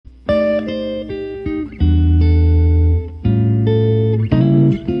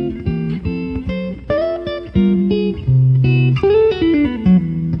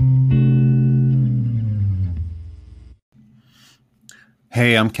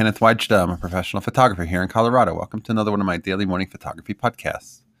I'm Kenneth Wajda. I'm a professional photographer here in Colorado. Welcome to another one of my daily morning photography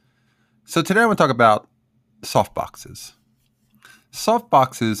podcasts. So today I want to talk about softboxes.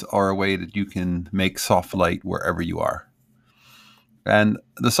 Softboxes are a way that you can make soft light wherever you are. And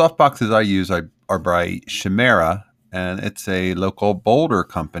the softboxes I use are by Chimera, and it's a local Boulder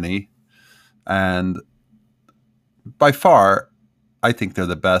company. And by far, I think they're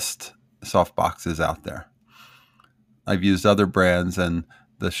the best softboxes out there. I've used other brands, and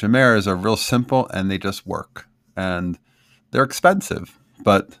the Chimeras are real simple and they just work. And they're expensive,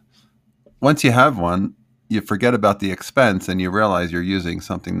 but once you have one, you forget about the expense and you realize you're using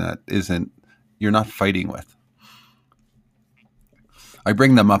something that you're not fighting with. I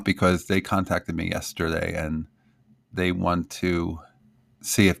bring them up because they contacted me yesterday and they want to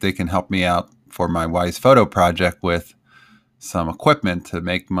see if they can help me out for my Wise Photo project with some equipment to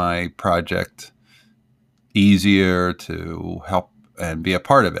make my project easier, to help and be a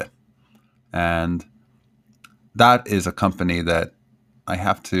part of it. And that is a company that I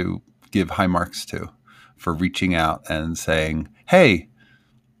have to give high marks to for reaching out and saying, hey,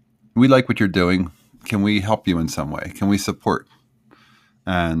 we like what you're doing. Can we help you in some way? Can we support?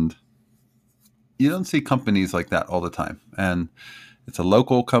 And you don't see companies like that all the time. And it's a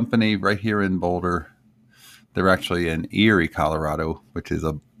local company right here in Boulder. They're actually in Erie, Colorado, which is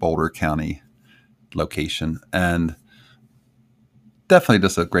a Boulder County location. And definitely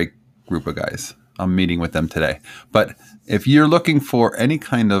just a great group of guys. I'm meeting with them today. But if you're looking for any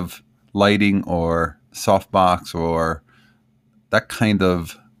kind of lighting or softbox or that kind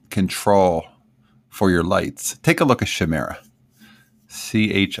of control for your lights, take a look at Chimera.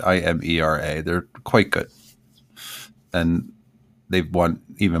 Chimera. They're quite good. And they've won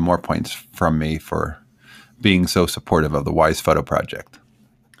even more points from me for being so supportive of the Wise Photo project.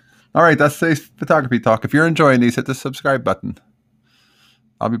 All right, that's today's photography talk. If you're enjoying these, hit the subscribe button.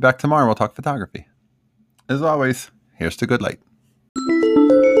 I'll be back tomorrow and we'll talk photography. As always, here's to good light.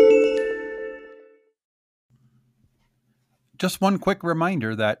 Just one quick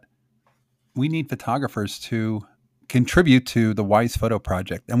reminder that we need photographers to contribute to the Wise Photo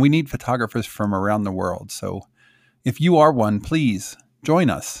project, and we need photographers from around the world. So if you are one, please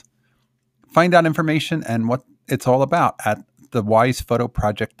join us. Find out information and what it's all about at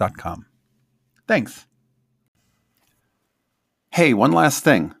thewisephotoproject.com. Thanks. Hey, one last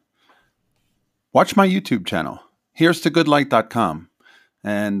thing. Watch my YouTube channel, here's to goodlight.com.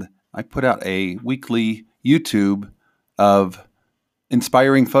 And I put out a weekly YouTube of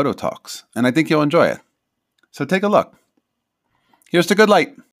inspiring photo talks, and I think you'll enjoy it. So take a look. Here's to good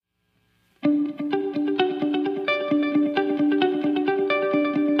light.